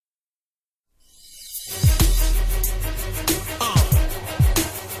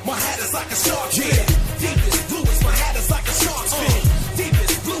a shark's fin. Deep as blue as my hat is like a shark's fin. Deep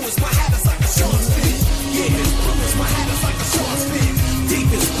as blue as my hat is like a shark's fin. Yeah, as blue as my hat is like a shark's fin.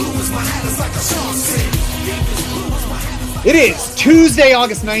 Deep as blue as my hat is like a shark's fin. Deep as blue as my hat is like. It is Tuesday,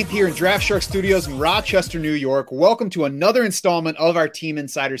 August 9th here in Draft Shark Studios in Rochester, New York. Welcome to another installment of our Team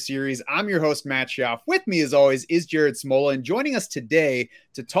Insider Series. I'm your host, Matt Schauf. With me, as always, is Jared Smola. And joining us today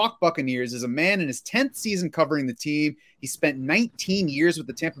to talk Buccaneers is a man in his 10th season covering the team. He spent 19 years with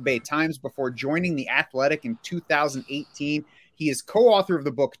the Tampa Bay Times before joining The Athletic in 2018. He is co-author of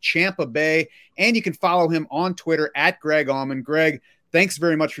the book Champa Bay, and you can follow him on Twitter at Greg Allman. Greg, thanks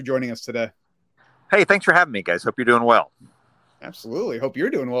very much for joining us today. Hey, thanks for having me, guys. Hope you're doing well. Absolutely. Hope you're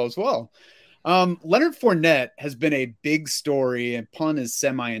doing well as well. Leonard Fournette has been a big story, and pun is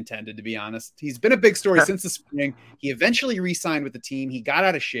semi-intended, to be honest. He's been a big story since the spring. He eventually re-signed with the team. He got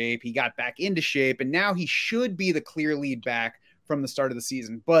out of shape. He got back into shape, and now he should be the clear lead back from the start of the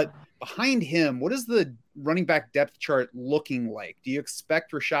season. But behind him, what is the running back depth chart looking like? Do you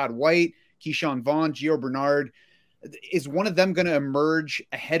expect Rachaad White, Keyshawn Vaughn, Gio Bernard? Is one of them going to emerge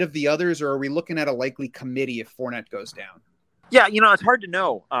ahead of the others, or are we looking at a likely committee if Fournette goes down? Yeah, it's hard to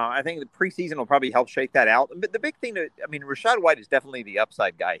know. I think the preseason will probably help shake that out. But the big thing, Rachaad White is definitely the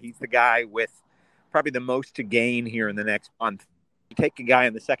upside guy. He's the guy with probably the most to gain here in the next month. You take a guy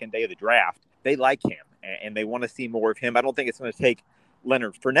on the second day of the draft, they like him, and they want to see more of him. I don't think it's going to take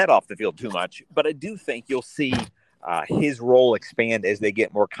Leonard Fournette off the field too much, but I do think you'll see his role expand as they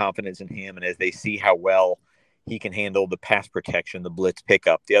get more confidence in him and as they see how well he can handle the pass protection, the blitz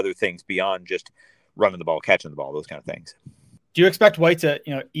pickup, the other things beyond just running the ball, catching the ball, those kind of things. Do you expect White to,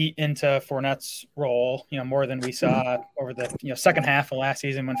 eat into Fournette's role, more than we saw over the, second half of last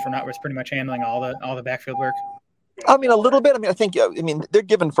season when Fournette was pretty much handling all the backfield work? A little bit. I think they're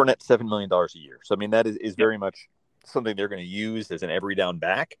giving Fournette $7 million a year. So, that is very much something they're going to use as an every down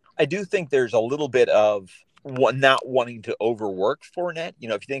back. I do think there's a little bit of not wanting to overwork Fournette. If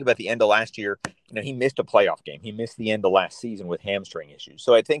you think about the end of last year, he missed a playoff game. He missed the end of last season with hamstring issues.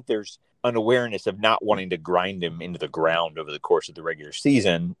 So I think there's an awareness of not wanting to grind him into the ground over the course of the regular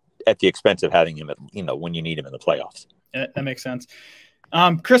season at the expense of having him when you need him in the playoffs. That makes sense.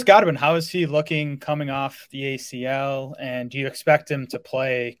 Chris Godwin, how is he looking coming off the ACL? And do you expect him to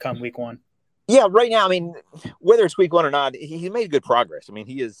play come week one? Yeah, right now, whether it's week one or not, he made good progress.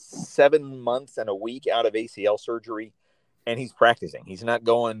 He is 7 months and a week out of ACL surgery, and he's practicing. He's not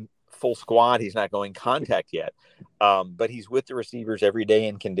going full squad. He's not going contact yet, but he's with the receivers every day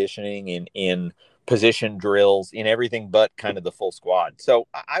in conditioning, in position drills, in everything but kind of the full squad. So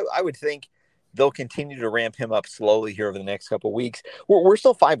I would think they'll continue to ramp him up slowly here over the next couple of weeks. We're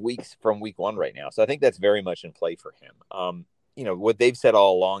still 5 weeks from week one right now, so I think that's very much in play for him. What they've said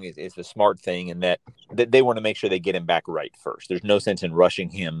all along is the smart thing, and that they want to make sure they get him back right first. There's no sense in rushing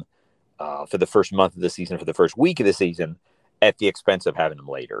him for the first month of the season, for the first week of the season, at the expense of having him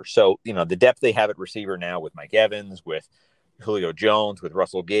later. So, the depth they have at receiver now with Mike Evans, with Julio Jones, with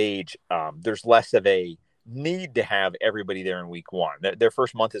Russell Gage, there's less of a need to have everybody there in week one. Their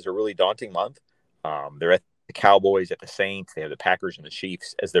first month is a really daunting month. They're at the Cowboys, at the Saints, they have the Packers and the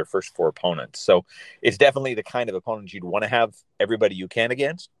Chiefs as their first 4 opponents. So it's definitely the kind of opponents you'd want to have everybody you can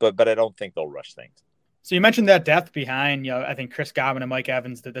against, but I don't think they'll rush things. So you mentioned that depth behind, I think Chris Godwin and Mike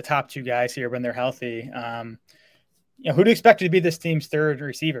Evans, the top 2 guys here when they're healthy. Who do you expect to be this team's third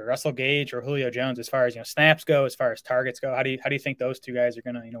receiver, Russell Gage or Julio Jones, as far as snaps go, as far as targets go? How do you think those 2 guys are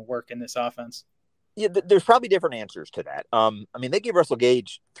going to work in this offense? Yeah, there's probably different answers to that. They gave Russell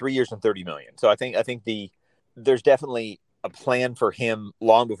Gage 3 years and $30 million. So I think there's definitely a plan for him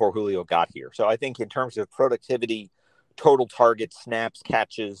long before Julio got here. So I think in terms of productivity, total targets, snaps,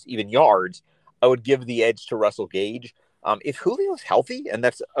 catches, even yards, I would give the edge to Russell Gage. If Julio's healthy, and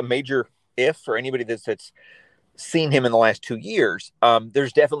that's a major if for anybody that's seen him in the last 2 years,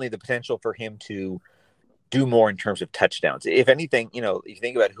 there's definitely the potential for him to do more in terms of touchdowns. If anything, if you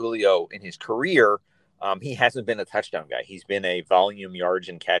think about Julio in his career, he hasn't been a touchdown guy. He's been a volume yards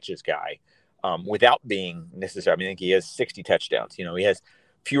and catches guy. Without being necessary. I think he has 60 touchdowns. He has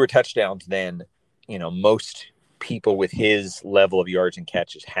fewer touchdowns than, most people with his level of yards and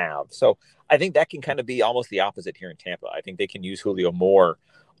catches have. So I think that can kind of be almost the opposite here in Tampa. I think they can use Julio more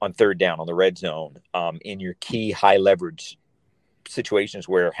on third down, on the red zone, in your key high leverage situations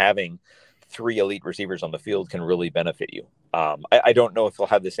where having 3 elite receivers on the field can really benefit you. I don't know if he'll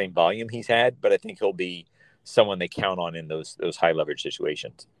have the same volume he's had, but I think he'll be someone they count on in those high leverage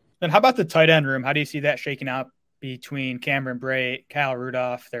situations. Then how about the tight end room? How do you see that shaking out between Cameron Brate, Kyle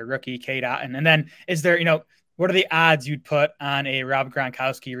Rudolph, their rookie, Cade Otton? And then is there, what are the odds you'd put on a Rob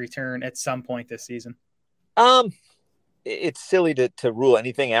Gronkowski return at some point this season? it's silly to rule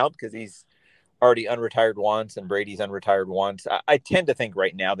anything out because he's already unretired once and Brady's unretired once. I tend to think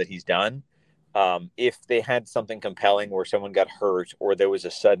right now that he's done. If they had something compelling where someone got hurt or there was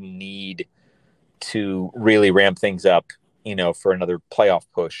a sudden need to really ramp things up, for another playoff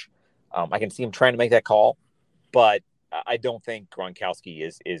push, I can see him trying to make that call, but I don't think Gronkowski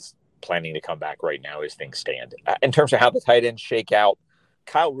is planning to come back right now as things stand. In terms of how the tight ends shake out,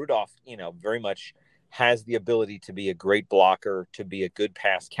 Kyle Rudolph, very much has the ability to be a great blocker, to be a good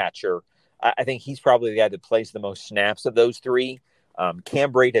pass catcher. I think he's probably the guy that plays the most snaps of those three.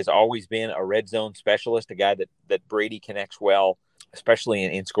 Cam Brate has always been a red zone specialist, a guy that Brady connects well, especially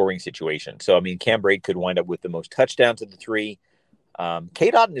in scoring situations. So, Cam Brate could wind up with the most touchdowns of the three.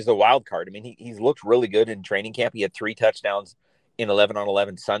 Cade Otton is the wild card. He's looked really good in training camp. He had 3 touchdowns in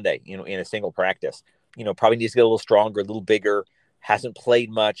 11-on-11 Sunday, in a single practice. Probably needs to get a little stronger, a little bigger. Hasn't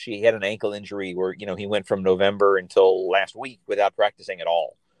played much. He had an ankle injury where, he went from November until last week without practicing at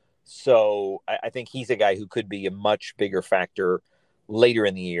all. So I think he's a guy who could be a much bigger factor later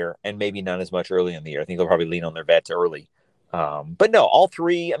in the year and maybe not as much early in the year. I think they'll probably lean on their vets early. But no, all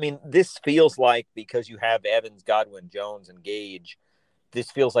three, this feels like, because you have Evans, Godwin, Jones, and Gage, this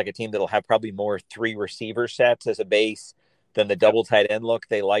feels like a team that'll have probably more 3 receiver sets as a base than the double tight end look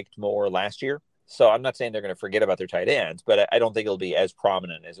they liked more last year. So I'm not saying they're going to forget about their tight ends, but I don't think it'll be as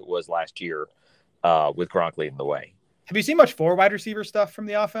prominent as it was last year with Gronk leading the way. Have you seen much 4 wide receiver stuff from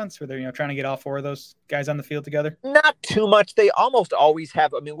the offense where they're trying to get all 4 of those guys on the field together? Not too much. They almost always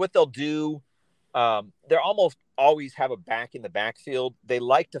have. What they'll do, they almost always have a back in the backfield. They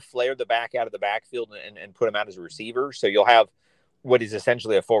like to flare the back out of the backfield and put him out as a receiver. So you'll have what is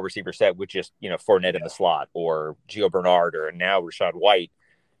essentially a 4 receiver set with just Fournette in the slot or Gio Bernard or now Rachaad White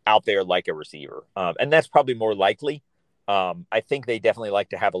out there like a receiver, and that's probably more likely. I think they definitely like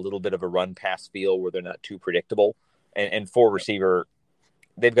to have a little bit of a run pass feel where they're not too predictable. And 4 receiver,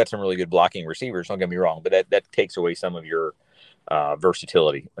 they've got some really good blocking receivers. Don't get me wrong, but that takes away some of your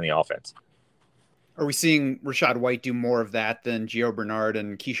versatility in the offense. Are we seeing Rachaad White do more of that than Gio Bernard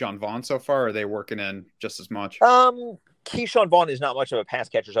and Keyshawn Vaughn so far? Or are they working in just as much? Keyshawn Vaughn is not much of a pass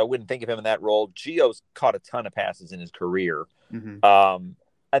catcher, so I wouldn't think of him in that role. Gio's caught a ton of passes in his career. Mm-hmm.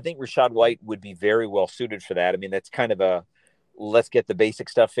 I think Rachaad White would be very well suited for that. That's kind of let's get the basic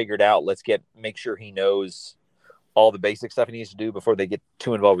stuff figured out. Make sure he knows all the basic stuff he needs to do before they get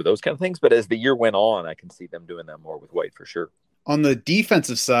too involved with those kind of things. But as the year went on, I can see them doing that more with White for sure. On the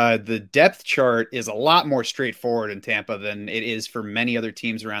defensive side, the depth chart is a lot more straightforward in Tampa than it is for many other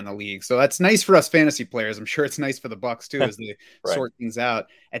teams around the league. So that's nice for us fantasy players. I'm sure it's nice for the Bucs too, as they right. sort things out.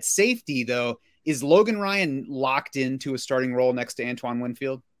 At safety, though, is Logan Ryan locked into a starting role next to Antoine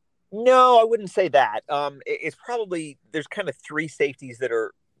Winfield? No, I wouldn't say that. It's probably, there's kind of 3 safeties that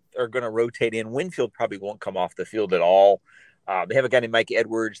are going to rotate in. Winfield probably won't come off the field at all. They have a guy named Mike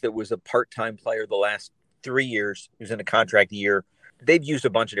Edwards that was a part-time player the last 3 years. He was in a contract year. They've used a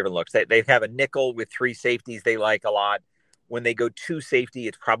bunch of different looks. They have a nickel with 3 safeties they like a lot. When they go 2 safety,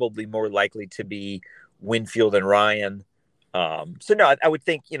 it's probably more likely to be Winfield and Ryan. So no, I would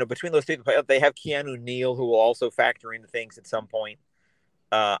think, between those 2, they have Keanu Neal, who will also factor into things at some point.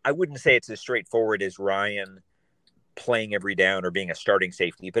 I wouldn't say it's as straightforward as Ryan playing every down or being a starting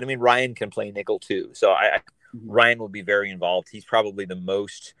safety, but Ryan can play nickel too. So Ryan will be very involved. He's probably the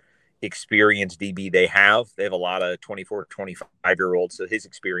most experienced DB they have. They have a lot of 24, 25-year-olds, so his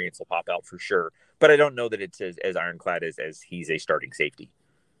experience will pop out for sure. But I don't know that it's as ironclad as he's a starting safety.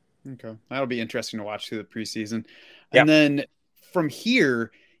 Okay. That'll be interesting to watch through the preseason. And then from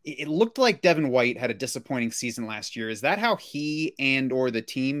here, it looked like Devin White had a disappointing season last year. Is that how he and or the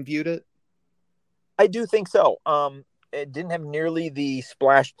team viewed it? I do think so. It didn't have nearly the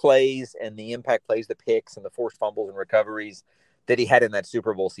splash plays and the impact plays, the picks and the forced fumbles and recoveries that he had in that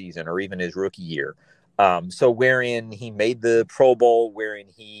Super Bowl season or even his rookie year. So wherein he made the Pro Bowl, wherein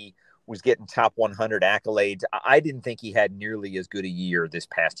he was getting top 100 accolades, I didn't think he had nearly as good a year this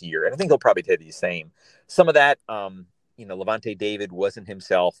past year. And I think he'll probably do the same. Some of that, Levante David wasn't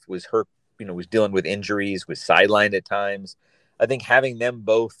himself, was hurt, was dealing with injuries, was sidelined at times. I think having them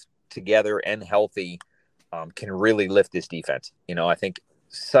both together and healthy can really lift this defense. I think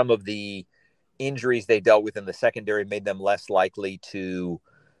some of the injuries they dealt with in the secondary made them less likely to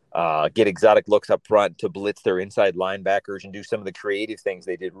get exotic looks up front, to blitz their inside linebackers and do some of the creative things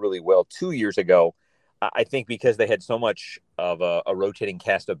they did really well 2 years ago. I think because they had so much of a rotating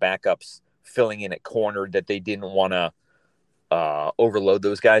cast of backups filling in at corner that they didn't want to overload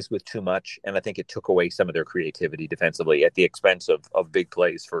those guys with too much. And I think it took away some of their creativity defensively at the expense of big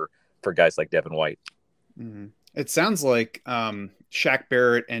plays for guys like Devin White. Mm-hmm. It sounds like Shaq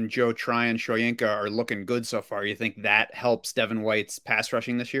Barrett and Joe Tryon Shoyinka are looking good so far. You think that helps Devin White's pass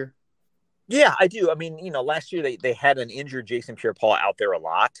rushing this year? Yeah, I do. I mean, last year they had an injured Jason Pierre-Paul out there a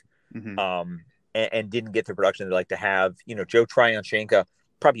lot, and didn't get the production they like to have. Joe Tryon Shoyinka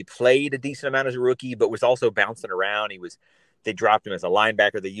probably played a decent amount as a rookie, but was also bouncing around. They dropped him as a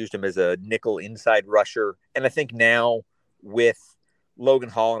linebacker. They used him as a nickel inside rusher. And I think now with Logan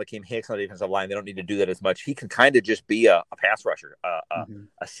Hall and Akeem Hicks on the defensive line, they don't need to do that as much. He can kind of just be a pass rusher,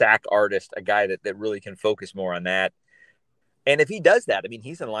 a sack artist, a guy that really can focus more on that. And if he does that, I mean,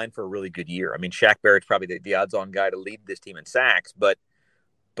 he's in line for a really good year. I mean, Shaq Barrett's probably the odds-on guy to lead this team in sacks, but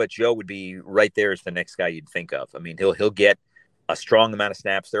Joe would be right there as the next guy you'd think of. I mean, he'll get a strong amount of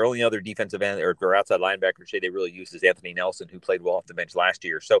snaps. Their only other defensive end or outside linebacker they really use is Anthony Nelson, who played well off the bench last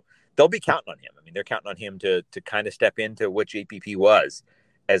year. So they'll be counting on him. I mean, they're counting on him to kind of step into what JPP was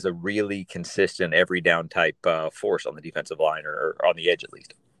as a really consistent every down type force on the defensive line or on the edge at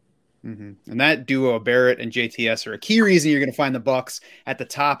least. And that duo, Barrett and JTS, are a key reason you're going to find the Bucs at the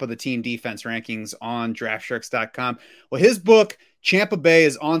top of the team defense rankings on DraftSharks.com. Well, his book, Champa Bay,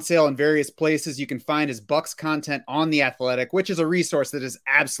 is on sale in various places. You can find his Bucs content on The Athletic, which is a resource that is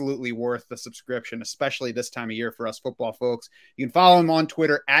absolutely worth the subscription, especially this time of year for us football folks. You can follow him on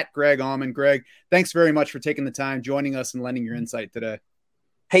Twitter at Greg Auman. Greg, thanks very much for taking the time, joining us, and lending your insight today.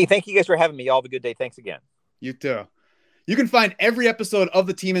 Hey, thank you guys for having me. Y'all have a good day. Thanks again. You too. You can find every episode of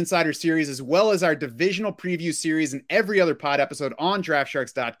the Team Insider series, as well as our divisional preview series and every other pod episode on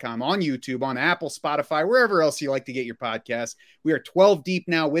DraftSharks.com, on YouTube, on Apple, Spotify, wherever else you like to get your podcasts. We are 12 deep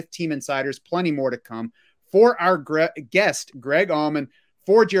now with Team Insiders, plenty more to come. For our guest, Greg Auman,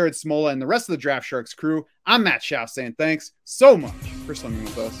 for Jared Smola and the rest of the Draft Sharks crew, I'm Matt Schauf saying thanks so much for swimming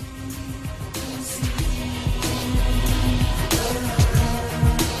with us.